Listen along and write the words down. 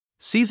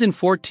Season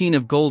 14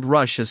 of Gold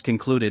Rush has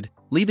concluded,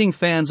 leaving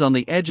fans on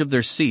the edge of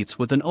their seats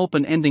with an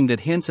open ending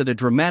that hints at a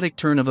dramatic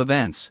turn of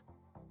events.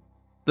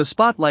 The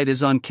spotlight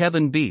is on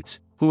Kevin Beets,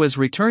 who has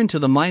returned to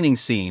the mining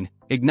scene,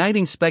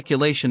 igniting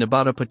speculation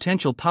about a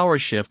potential power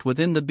shift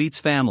within the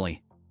Beets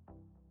family.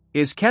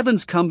 Is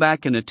Kevin's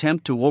comeback an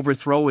attempt to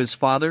overthrow his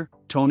father,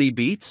 Tony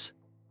Beets?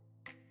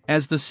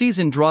 As the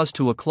season draws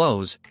to a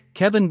close,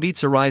 Kevin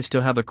Beets arrives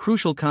to have a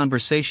crucial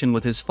conversation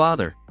with his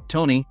father,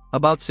 Tony,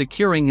 about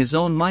securing his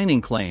own mining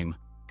claim.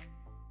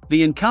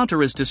 The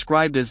encounter is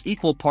described as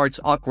equal parts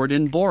awkward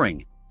and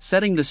boring,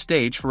 setting the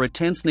stage for a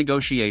tense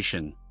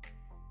negotiation.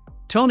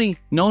 Tony,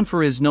 known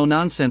for his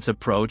no-nonsense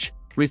approach,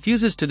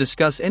 refuses to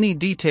discuss any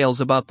details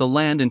about the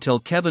land until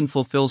Kevin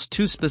fulfills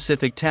two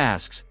specific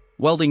tasks: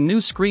 welding new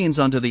screens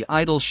onto the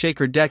idle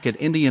shaker deck at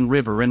Indian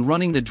River and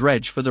running the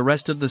dredge for the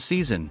rest of the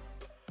season.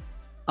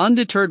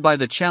 Undeterred by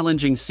the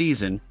challenging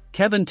season,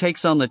 Kevin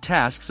takes on the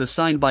tasks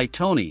assigned by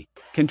Tony,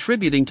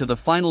 contributing to the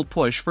final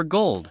push for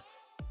gold.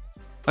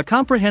 A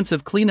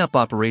comprehensive cleanup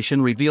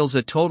operation reveals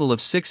a total of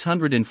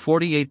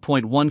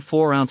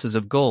 648.14 ounces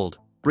of gold,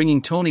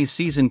 bringing Tony's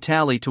season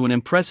tally to an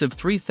impressive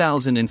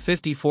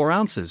 3,054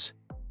 ounces.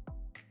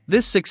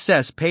 This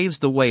success paves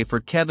the way for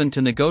Kevin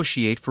to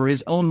negotiate for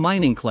his own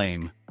mining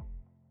claim.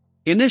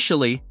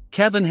 Initially,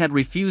 Kevin had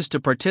refused to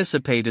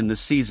participate in the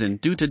season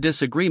due to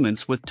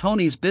disagreements with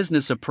Tony's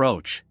business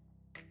approach.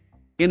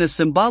 In a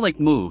symbolic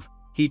move,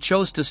 he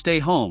chose to stay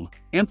home,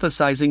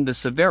 emphasizing the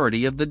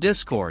severity of the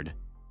discord.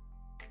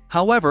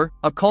 However,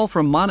 a call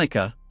from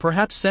Monica,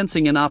 perhaps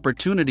sensing an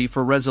opportunity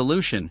for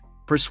resolution,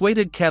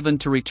 persuaded Kevin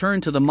to return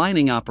to the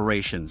mining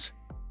operations.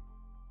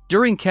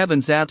 During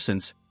Kevin's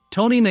absence,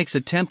 Tony makes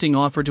a tempting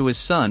offer to his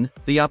son,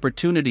 the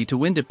opportunity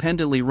to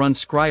independently run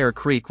Scribner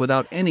Creek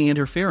without any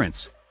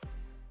interference.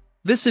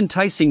 This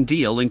enticing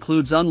deal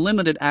includes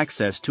unlimited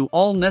access to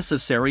all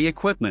necessary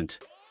equipment.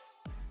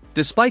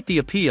 Despite the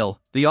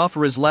appeal, the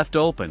offer is left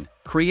open,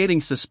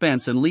 creating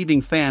suspense and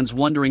leaving fans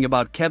wondering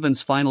about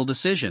Kevin's final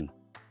decision.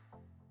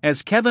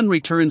 As Kevin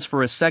returns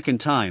for a second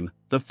time,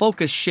 the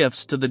focus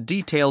shifts to the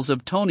details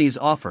of Tony's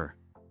offer.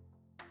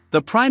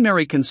 The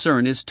primary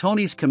concern is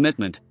Tony's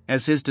commitment,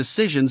 as his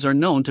decisions are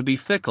known to be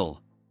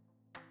fickle.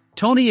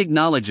 Tony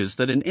acknowledges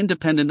that an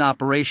independent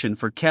operation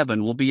for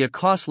Kevin will be a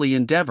costly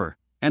endeavor,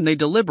 and they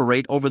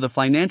deliberate over the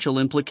financial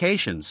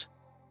implications.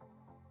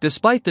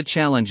 Despite the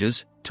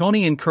challenges,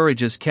 Tony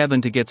encourages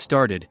Kevin to get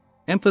started,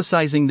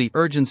 emphasizing the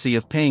urgency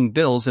of paying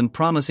bills and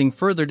promising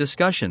further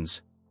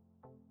discussions.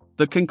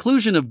 The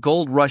conclusion of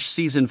Gold Rush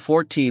Season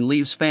 14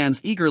 leaves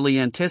fans eagerly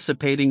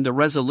anticipating the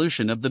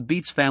resolution of the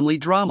Beets family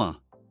drama.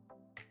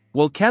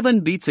 Will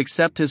Kevin Beets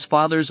accept his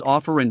father's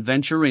offer and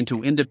venture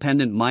into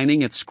independent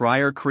mining at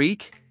Scribner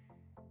Creek?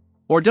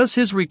 Or does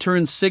his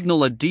return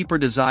signal a deeper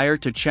desire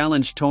to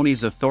challenge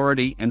Tony's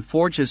authority and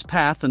forge his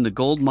path in the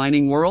gold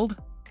mining world?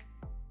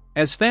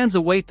 As fans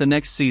await the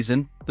next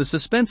season, the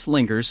suspense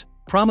lingers,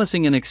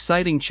 promising an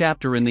exciting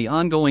chapter in the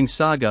ongoing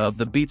saga of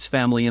the Beets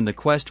family in the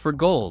quest for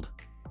gold.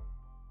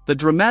 The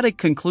dramatic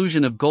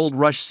conclusion of Gold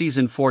Rush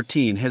Season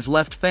 14 has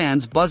left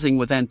fans buzzing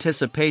with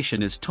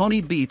anticipation as Tony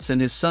Beets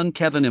and his son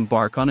Kevin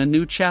embark on a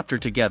new chapter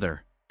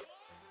together.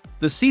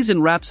 The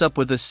season wraps up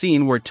with a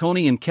scene where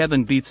Tony and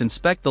Kevin Beets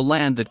inspect the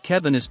land that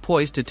Kevin is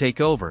poised to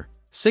take over,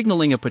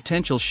 signaling a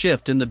potential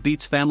shift in the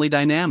Beets family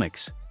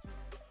dynamics.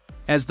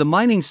 As the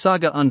mining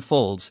saga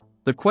unfolds,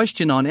 the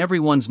question on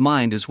everyone's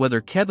mind is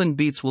whether Kevin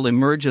Beets will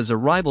emerge as a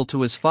rival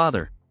to his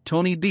father,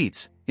 Tony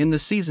Beets, in the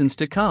seasons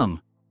to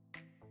come.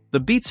 The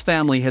Beets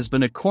family has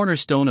been a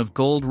cornerstone of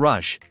Gold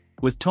Rush,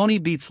 with Tony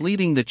Beets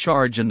leading the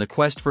charge in the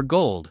quest for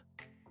gold.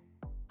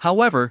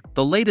 However,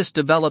 the latest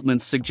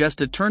developments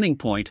suggest a turning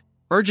point,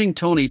 urging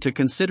Tony to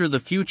consider the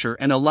future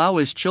and allow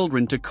his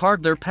children to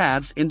carve their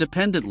paths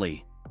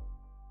independently.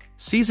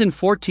 Season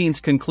 14's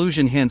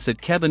conclusion hints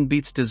at Kevin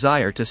Beets'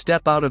 desire to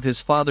step out of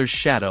his father's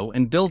shadow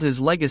and build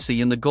his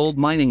legacy in the gold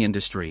mining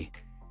industry.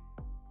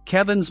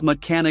 Kevin's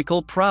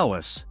mechanical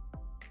prowess.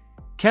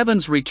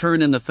 Kevin's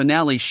return in the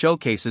finale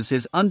showcases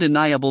his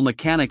undeniable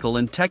mechanical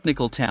and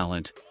technical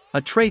talent, a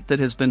trait that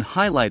has been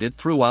highlighted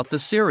throughout the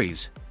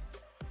series.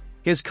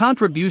 His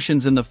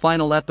contributions in the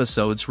final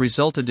episodes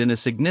resulted in a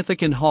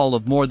significant haul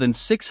of more than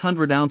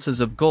 600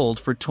 ounces of gold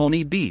for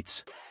Tony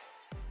Beets.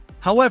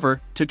 However,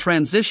 to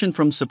transition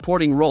from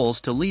supporting roles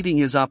to leading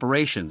his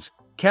operations,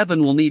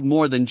 Kevin will need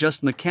more than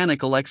just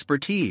mechanical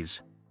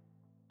expertise.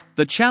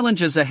 The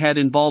challenges ahead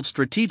involve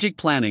strategic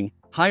planning,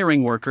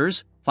 hiring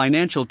workers,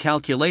 financial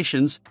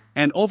calculations,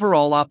 and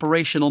overall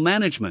operational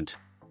management.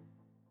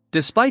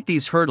 Despite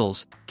these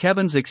hurdles,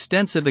 Kevin's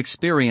extensive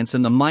experience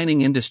in the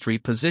mining industry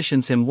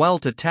positions him well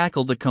to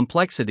tackle the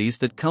complexities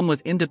that come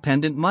with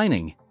independent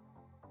mining.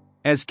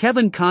 As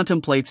Kevin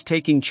contemplates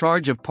taking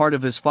charge of part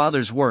of his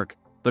father's work,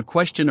 the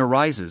question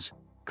arises: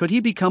 could he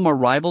become a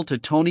rival to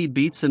Tony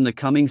Beets in the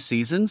coming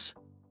seasons?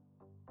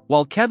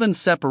 While Kevin's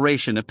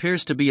separation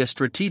appears to be a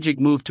strategic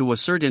move to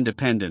assert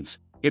independence,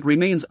 it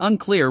remains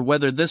unclear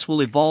whether this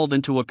will evolve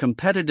into a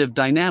competitive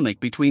dynamic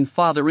between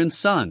father and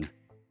son.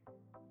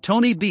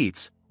 Tony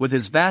Beets, with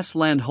his vast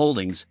land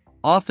holdings,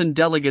 often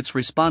delegates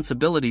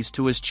responsibilities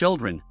to his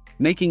children,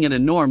 making it a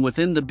norm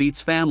within the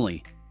Beets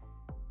family.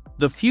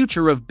 The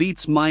future of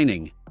Beets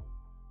mining.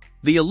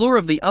 The allure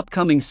of the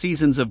upcoming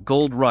seasons of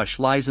Gold Rush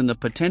lies in the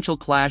potential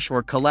clash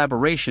or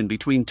collaboration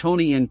between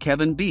Tony and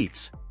Kevin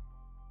Beets.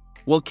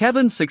 Will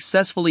Kevin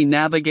successfully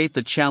navigate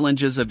the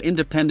challenges of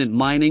independent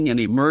mining and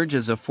emerge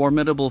as a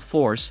formidable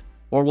force,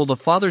 or will the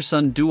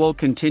father-son duo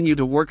continue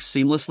to work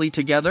seamlessly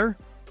together?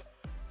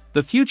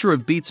 The future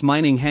of Beets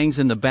mining hangs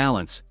in the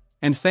balance,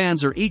 and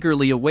fans are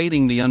eagerly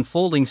awaiting the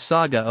unfolding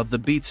saga of the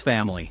Beets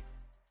family.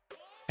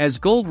 As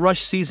Gold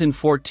Rush Season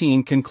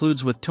 14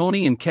 concludes with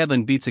Tony and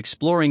Kevin Beets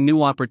exploring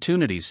new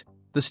opportunities,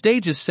 the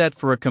stage is set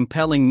for a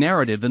compelling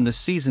narrative in the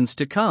seasons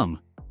to come.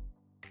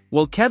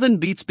 Will Kevin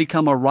Beets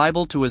become a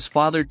rival to his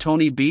father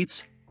Tony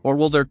Beets, or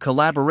will their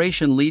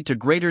collaboration lead to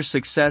greater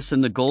success in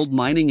the gold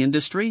mining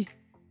industry?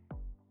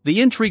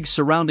 The intrigue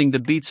surrounding the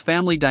Beets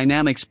family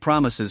dynamics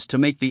promises to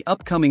make the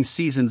upcoming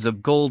seasons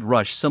of Gold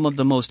Rush some of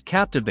the most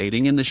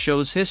captivating in the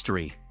show's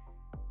history.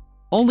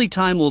 Only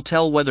time will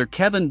tell whether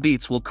Kevin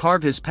Beets will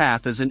carve his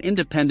path as an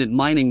independent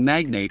mining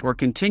magnate or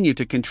continue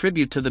to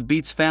contribute to the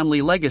Beets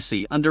family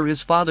legacy under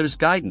his father's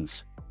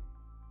guidance.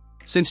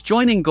 Since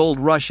joining Gold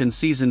Rush in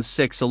Season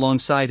 6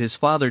 alongside his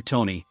father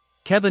Tony,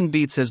 Kevin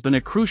Beets has been a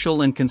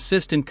crucial and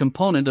consistent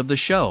component of the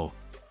show.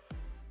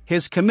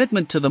 His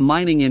commitment to the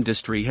mining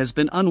industry has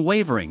been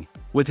unwavering,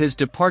 with his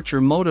departure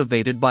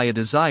motivated by a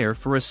desire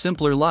for a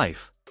simpler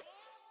life.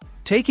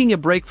 Taking a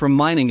break from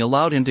mining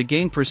allowed him to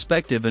gain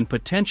perspective and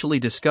potentially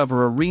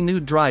discover a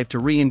renewed drive to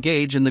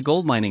re-engage in the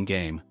gold mining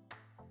game.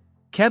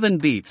 Kevin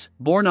Beets,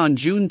 born on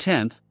June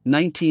 10,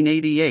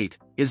 1988,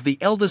 is the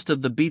eldest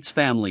of the Beets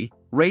family,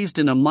 raised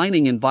in a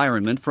mining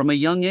environment from a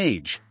young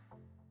age.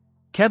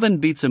 Kevin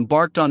Beets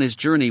embarked on his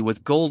journey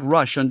with Gold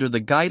Rush under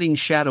the guiding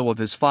shadow of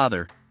his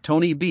father,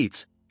 Tony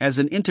Beets, as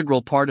an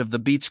integral part of the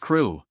Beets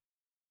crew.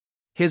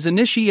 His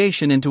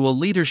initiation into a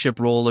leadership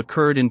role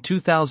occurred in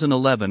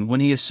 2011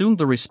 when he assumed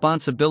the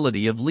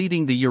responsibility of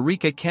leading the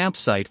Eureka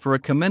campsite for a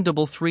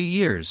commendable 3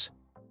 years.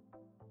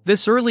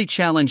 This early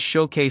challenge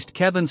showcased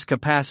Kevin's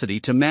capacity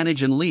to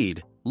manage and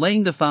lead,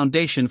 laying the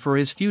foundation for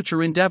his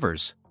future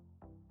endeavors.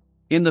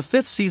 In the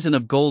 5th season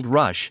of Gold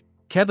Rush,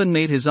 Kevin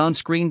made his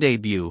on-screen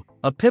debut,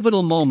 a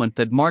pivotal moment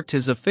that marked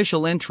his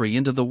official entry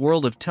into the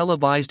world of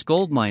televised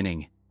gold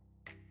mining.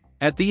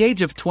 At the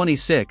age of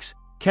 26,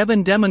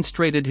 Kevin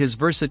demonstrated his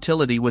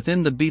versatility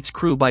within the Beets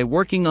crew by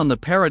working on the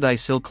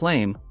Paradise Hill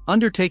claim,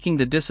 undertaking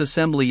the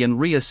disassembly and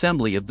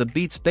reassembly of the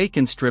Beets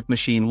Bacon Strip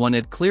Machine 1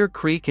 at Clear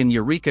Creek and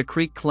Eureka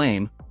Creek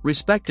claim,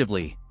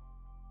 respectively.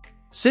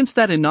 Since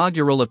that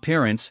inaugural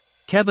appearance,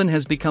 Kevin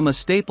has become a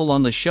staple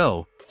on the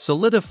show,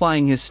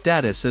 solidifying his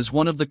status as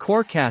one of the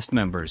core cast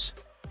members.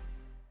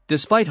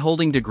 Despite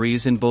holding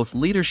degrees in both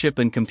leadership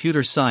and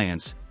computer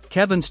science,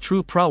 Kevin's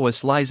true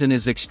prowess lies in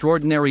his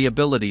extraordinary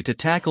ability to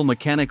tackle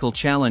mechanical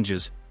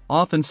challenges,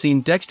 often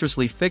seen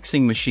dexterously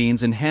fixing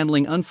machines and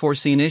handling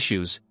unforeseen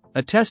issues,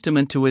 a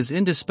testament to his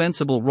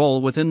indispensable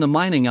role within the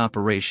mining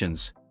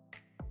operations.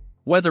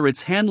 Whether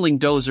it's handling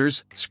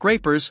dozers,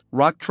 scrapers,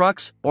 rock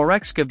trucks, or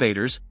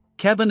excavators,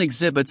 Kevin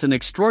exhibits an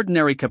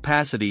extraordinary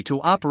capacity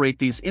to operate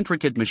these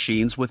intricate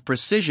machines with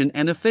precision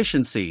and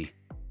efficiency.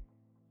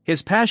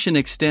 His passion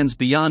extends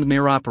beyond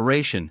mere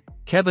operation.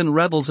 Kevin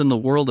revels in the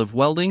world of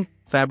welding,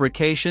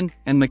 fabrication,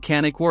 and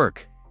mechanic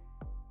work.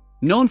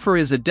 Known for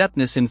his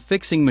adeptness in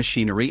fixing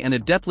machinery and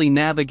adeptly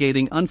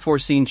navigating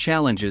unforeseen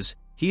challenges,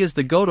 he is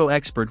the go-to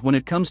expert when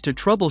it comes to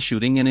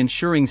troubleshooting and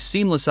ensuring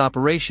seamless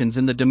operations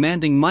in the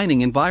demanding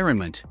mining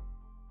environment.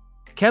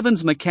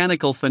 Kevin's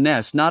mechanical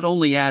finesse not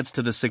only adds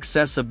to the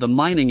success of the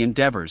mining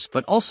endeavors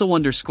but also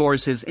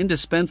underscores his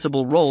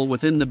indispensable role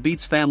within the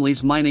Beets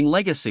family's mining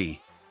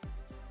legacy.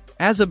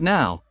 As of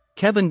now,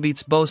 Kevin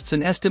Beets boasts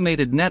an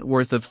estimated net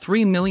worth of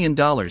 $3 million,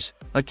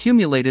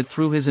 accumulated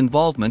through his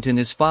involvement in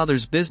his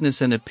father's business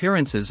and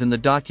appearances in the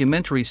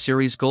documentary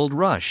series Gold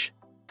Rush.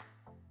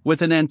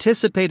 With an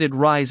anticipated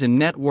rise in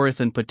net worth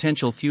and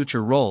potential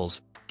future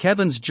roles,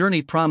 Kevin's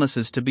journey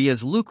promises to be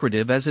as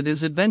lucrative as it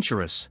is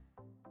adventurous.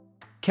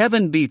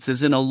 Kevin Beets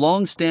is in a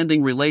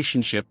long-standing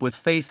relationship with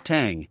Faith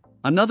Tang,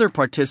 another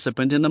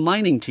participant in the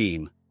mining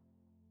team.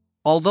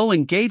 Although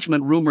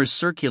engagement rumors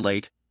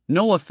circulate,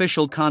 no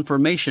official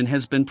confirmation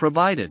has been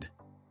provided.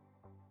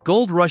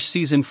 Gold Rush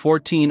Season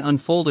 14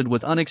 unfolded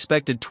with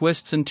unexpected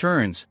twists and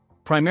turns,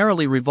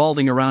 primarily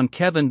revolving around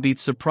Kevin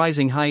Beets'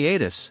 surprising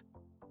hiatus.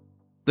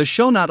 The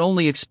show not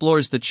only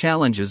explores the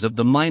challenges of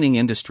the mining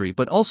industry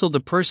but also the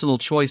personal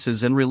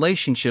choices and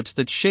relationships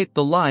that shape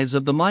the lives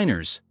of the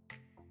miners.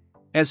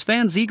 As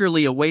fans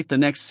eagerly await the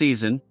next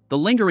season, the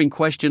lingering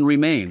question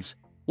remains: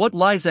 what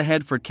lies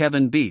ahead for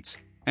Kevin Beets,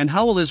 and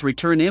how will his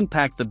return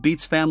impact the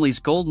Beets family's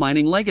gold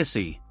mining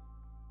legacy?